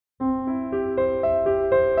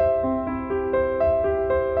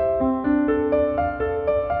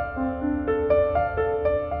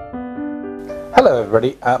Hello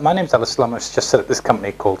everybody, my name's Alistair. I just set up this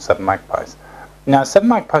company called 7Magpies. Now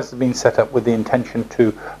 7Magpies has been set up with the intention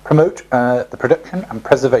to promote the production and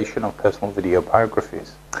preservation of personal video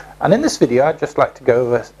biographies. And in this video I'd just like to go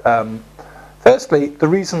over firstly the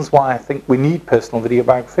reasons why I think we need personal video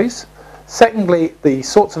biographies, secondly the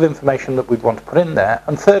sorts of information that we'd want to put in there,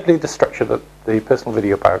 and thirdly the structure that the personal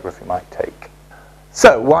video biography might take.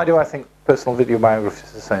 So why do I think personal video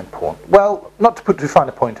biographies are so important? Well, not to put too fine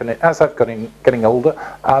a point on it, as I've getting older,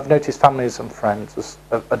 I've noticed families and friends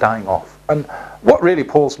are dying off. And what really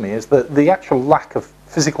appalls me is the actual lack of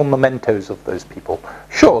physical mementos of those people.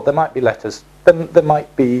 Sure, there might be letters, then there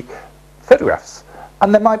might be photographs,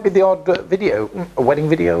 and there might be the odd video, a wedding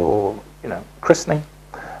video or, christening.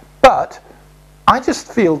 But I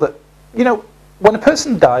just feel that, when a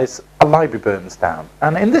person dies, a library burns down.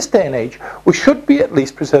 And in this day and age, we should be at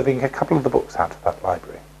least preserving a couple of the books out of that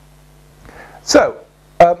library. So,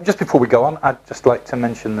 just before we go on, I'd just like to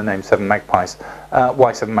mention the name 7Magpies.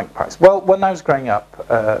 Why 7Magpies? Well, when I was growing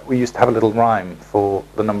up, we used to have a little rhyme for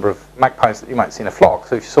the number of magpies that you might see in a flock.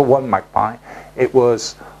 So if you saw one magpie, it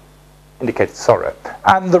was indicated sorrow.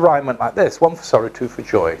 And the rhyme went like this: 1 for sorrow, 2 for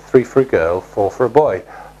joy, 3 for a girl, 4 for a boy,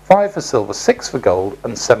 5 for silver, 6 for gold,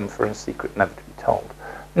 and 7 for a secret never to be told.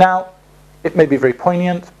 Now, it may be very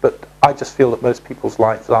poignant, but I just feel that most people's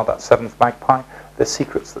lives are that 7th magpie. They're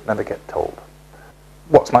secrets that never get told.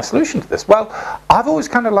 What's my solution to this? Well, I've always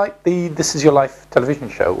kind of liked the This Is Your Life television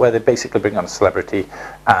show, where they basically bring on a celebrity,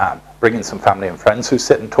 bring in some family and friends who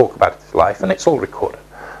sit and talk about his life, and it's all recorded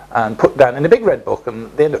and put down in a big red book, and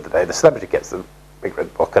at the end of the day, the celebrity gets the big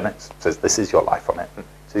red book, and it says, "This is your life" on it, and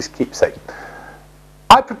so he's keepsake.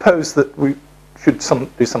 I propose that we should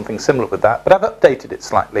do something similar with that, but I've updated it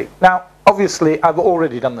slightly. Now, obviously, I've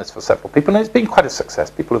already done this for several people, and it's been quite a success.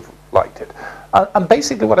 People have liked it. And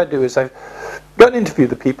basically what I do is I go and interview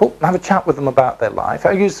the people, have a chat with them about their life.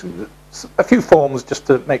 I use a few forms just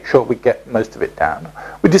to make sure we get most of it down.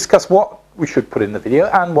 We discuss what we should put in the video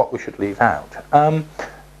and what we should leave out. A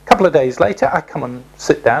couple of days later, I come and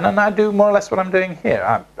sit down, and I do more or less what I'm doing here.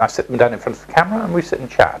 I sit them down in front of the camera, and we sit and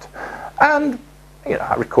chat. And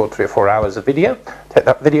I record 3 or 4 hours of video, take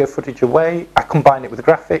that video footage away, I combine it with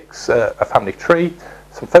graphics, a family tree,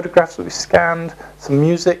 some photographs that we scanned, some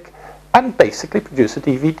music, and basically produce a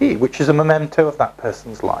DVD, which is a memento of that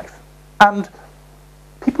person's life. And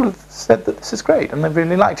people have said that this is great, and they've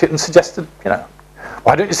really liked it, and suggested,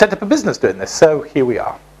 why don't you set up a business doing this? So here we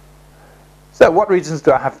are. So what reasons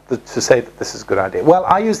do I have to say that this is a good idea? Well,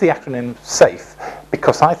 I use the acronym SAFE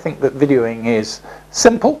because I think that videoing is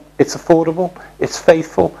simple, it's affordable, it's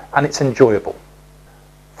faithful, and it's enjoyable.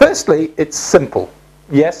 Firstly, it's simple.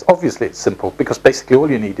 Yes, obviously it's simple, because basically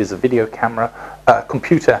all you need is a video camera, a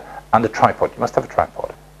computer, and a tripod. You must have a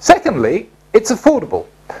tripod. Secondly, it's affordable.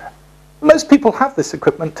 Most people have this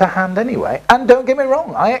equipment to hand anyway, and don't get me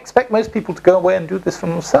wrong, I expect most people to go away and do this for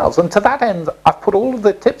themselves, and to that end I've put all of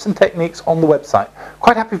the tips and techniques on the website.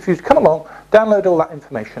 Quite happy for you to come along, download all that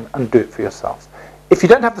information and do it for yourselves. If you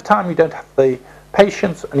don't have the time, you don't have the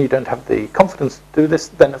patience, and you don't have the confidence to do this,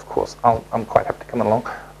 then of course I'm quite happy to come along,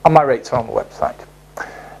 and my rates are on the website.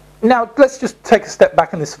 Now let's just take a step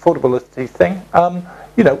back in this affordability thing.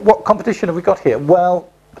 What competition have we got here? Well,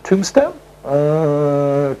 a tombstone.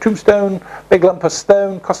 Tombstone, big lump of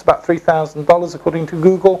stone, costs about $3,000 according to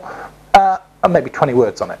Google, and maybe 20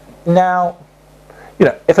 words on it. Now,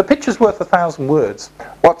 if a picture's worth 1,000 words,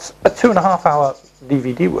 what's a 2.5-hour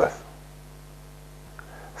DVD worth?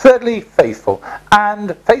 Thirdly, faithful.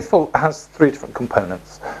 And faithful has 3 different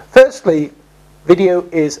components. Firstly, video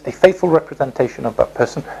is a faithful representation of that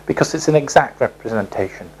person because it's an exact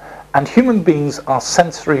representation. And human beings are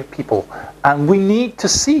sensory people, and we need to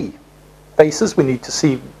see faces, we need to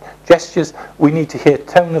see gestures, we need to hear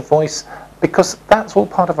tone of voice, because that's all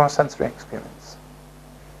part of our sensory experience.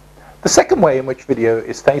 The second way in which video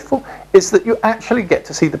is faithful is that you actually get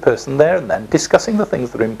to see the person there and then discussing the things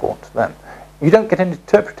that are important to them. You don't get an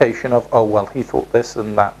interpretation of, oh well, he thought this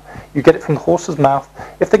and that. You get it from the horse's mouth.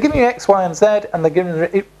 If they're giving you X, Y, and Z, and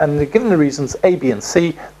they're giving the reasons A, B, and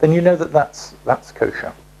C, then you know that that's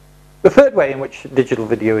kosher. The third way in which digital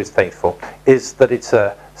video is faithful is that it's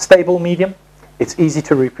a stable medium, it's easy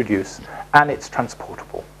to reproduce, and it's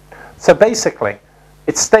transportable. So basically,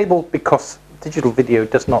 it's stable because digital video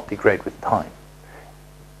does not degrade with time.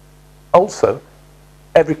 Also,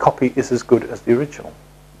 every copy is as good as the original.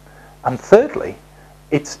 And thirdly,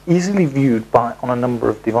 it's easily viewed on a number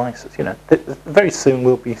of devices. Very soon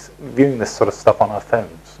we'll be viewing this sort of stuff on our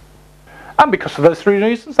phones. And because of those 3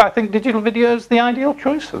 reasons, I think digital video is the ideal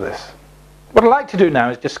choice for this. What I'd like to do now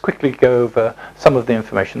is just quickly go over some of the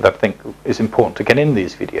information that I think is important to get in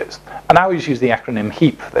these videos. And I always use the acronym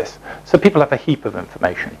HEAP for this. So people have a heap of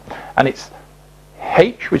information. And it's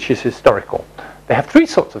H, which is historical. They have three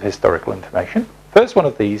sorts of historical information. First one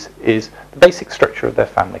of these is the basic structure of their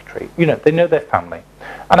family tree. You know, they know their family.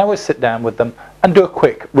 And I always sit down with them and do a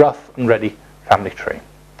quick, rough and ready family tree.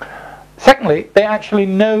 Secondly, they actually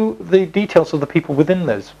know the details of the people within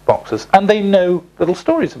those boxes, and they know little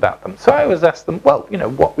stories about them. So I always ask them, well, you know,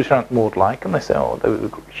 what was your Aunt Maud like? And they say, oh,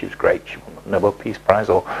 she was great, she won the Nobel Peace Prize,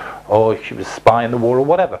 or she was a spy in the war, or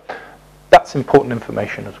whatever. That's important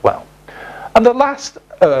information as well. And the last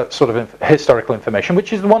sort of historical information,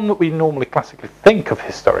 which is the one that we normally classically think of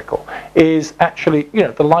historical, is actually, you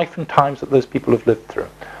know, the life and times that those people have lived through.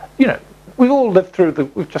 You know,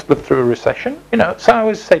 we've just lived through a recession, you know, so I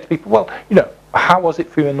always say to people, well, you know, how was it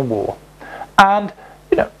for you in the war? And,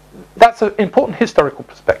 you know, that's an important historical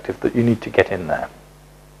perspective that you need to get in there.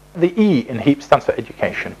 The E in HEAP stands for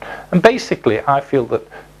education. And basically, I feel that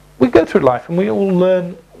we go through life and we all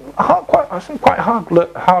learn some quite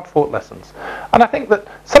hard-fought lessons. And I think that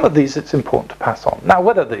some of these it's important to pass on. Now,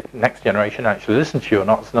 whether the next generation actually listens to you or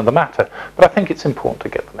not is another matter, but I think it's important to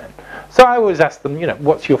get them in. So I always ask them, you know,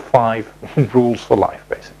 what's your 5 rules for life,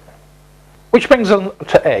 basically? Which brings on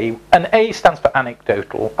to A, and A stands for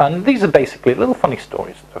anecdotal, and these are basically little funny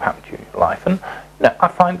stories that have happened to you in your life, and you know, I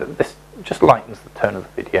find that this just lightens the tone of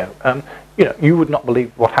the video. You know, you would not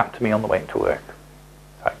believe what happened to me on the way into work,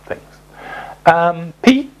 type things.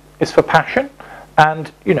 P is for passion,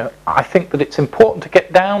 and you know, I think that it's important to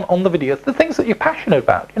get down on the video the things that you're passionate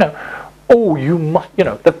about. You know, oh, you must, you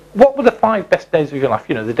know, what were the 5 best days of your life?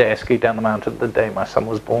 You know, the day I skied down the mountain, the day my son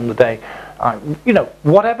was born, the day you know,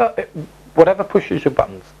 whatever pushes your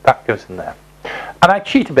buttons, that goes in there. And I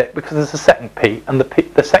cheat a bit because there's a second P, and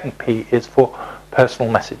the second P is for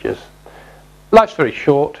personal messages. Life's very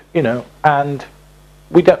short, you know, and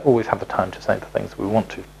we don't always have the time to say the things we want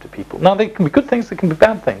to people. Now, they can be good things, they can be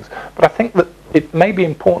bad things, but I think that it may be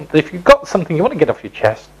important that if you've got something you want to get off your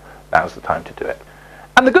chest, now's the time to do it.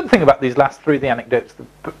 And the good thing about these last 3, the anecdotes,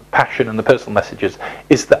 the passion and the personal messages,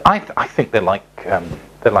 is that I think they're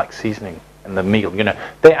like seasoning in the meal. You know,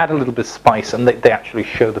 they add a little bit of spice, and they actually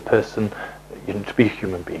show the person, you know, to be a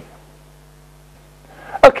human being.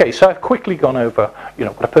 Okay, so I've quickly gone over, you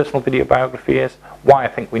know, what a personal video biography is, why I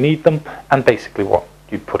think we need them, and basically what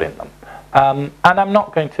you put in them. And I'm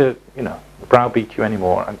not going to, you know, browbeat you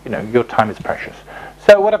anymore. And, you know, your time is precious.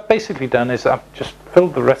 So what I've basically done is I've just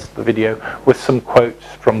filled the rest of the video with some quotes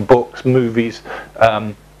from books, movies,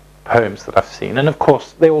 poems that I've seen, and of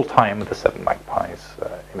course they all tie in with the 7Magpies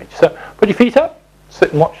image. So put your feet up,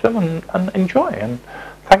 sit and watch them, and enjoy. And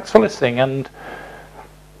thanks for listening, and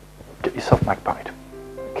get yourself magpied.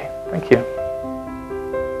 Okay, thank you.